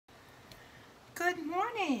Good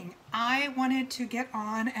morning. I wanted to get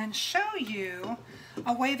on and show you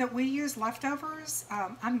a way that we use leftovers.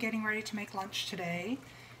 I'm getting ready to make lunch today,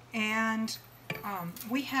 and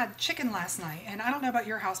we had chicken last night, and I don't know about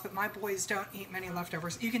your house, but my boys don't eat many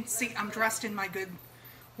leftovers. You can see I'm dressed in my good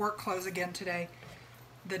work clothes again today.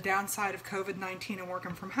 The downside of COVID-19 and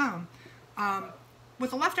working from home.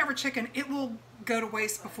 With a leftover chicken, it will go to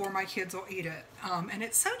waste before my kids will eat it. And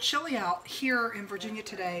it's so chilly out here in Virginia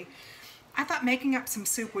today. I thought making up some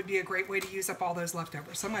soup would be a great way to use up all those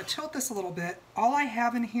leftovers. So I'm going to tilt this a little bit. All I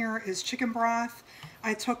have in here is chicken broth.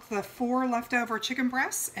 I took the 4 leftover chicken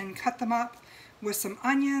breasts and cut them up with some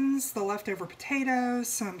onions, the leftover potatoes,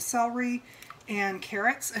 some celery, and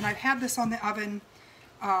carrots. And I've had this on the oven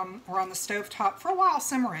or on the stove top for a while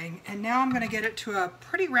simmering. And now I'm going to get it to a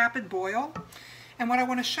pretty rapid boil. And what I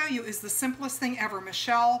want to show you is the simplest thing ever.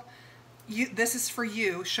 Michelle, this is for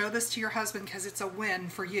you. Show this to your husband because it's a win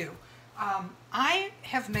for you. I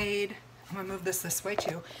have made, I'm going to move this way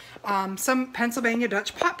too, some Pennsylvania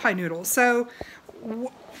Dutch pot pie noodles. So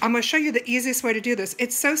I'm going to show you the easiest way to do this.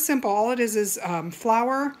 It's so simple. All it is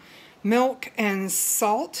flour, milk, and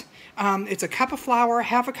salt. It's a cup of flour,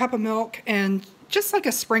 half a cup of milk, and just like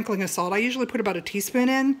a sprinkling of salt. I usually put about a teaspoon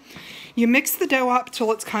in. You mix the dough up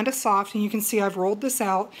till it's kind of soft, and you can see I've rolled this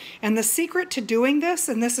out. And the secret to doing this,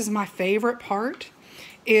 and this is my favorite part,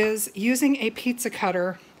 is using a pizza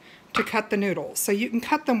cutter to cut the noodles. So you can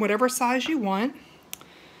cut them whatever size you want.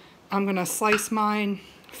 I'm going to slice mine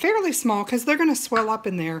fairly small because they're going to swell up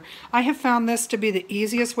in there. I have found this to be the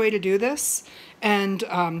easiest way to do this and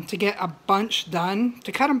to get a bunch done.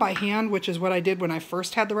 To cut them by hand, which is what I did when I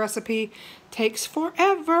first had the recipe, takes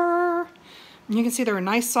forever. And you can see they're a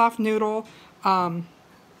nice soft noodle.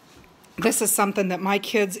 This is something that my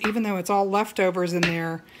kids, even though it's all leftovers in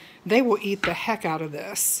there, they will eat the heck out of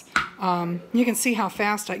this. You can see how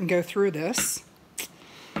fast I can go through this.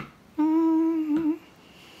 And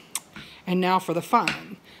now for the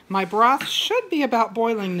fun. My broth should be about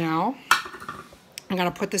boiling now. I'm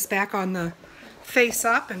going to put this back on the face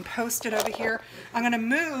up and post it over here. I'm going to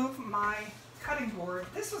move my cutting board.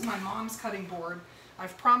 This was my mom's cutting board.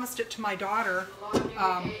 I've promised it to my daughter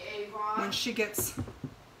when she gets,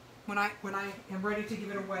 when I am ready to give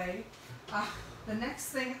it away. The next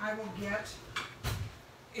thing I will get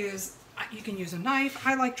is, you can use a knife.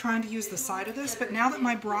 I like trying to use the side of this, but now that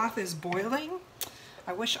my broth is boiling,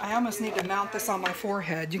 I almost need to mount this on my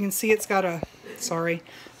forehead. You can see it's got a,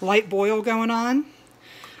 light boil going on.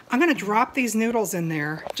 I'm going to drop these noodles in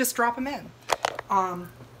there. Just drop them in.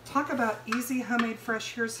 Talk about easy, homemade,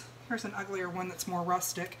 fresh. Here's an uglier one that's more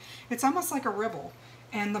rustic. It's almost like a ribble.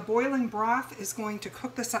 And the boiling broth is going to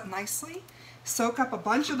cook this up nicely, soak up a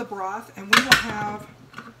bunch of the broth, and we will have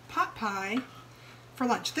pot pie for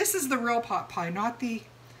lunch. This is the real pot pie, not the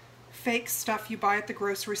fake stuff you buy at the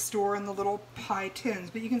grocery store in the little pie tins.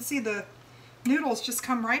 But you can see the noodles just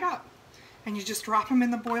come right up. And you just drop them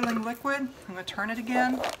in the boiling liquid. I'm going to turn it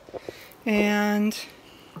again. And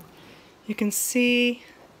you can see,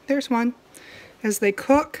 there's one. As they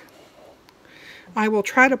cook, I will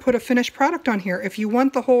try to put a finished product on here. If you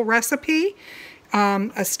want the whole recipe,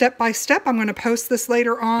 a step-by-step, I'm going to post this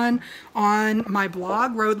later on my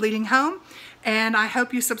blog, Road Leading Home. And I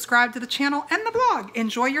hope you subscribe to the channel and the blog.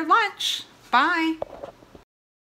 Enjoy your lunch. Bye.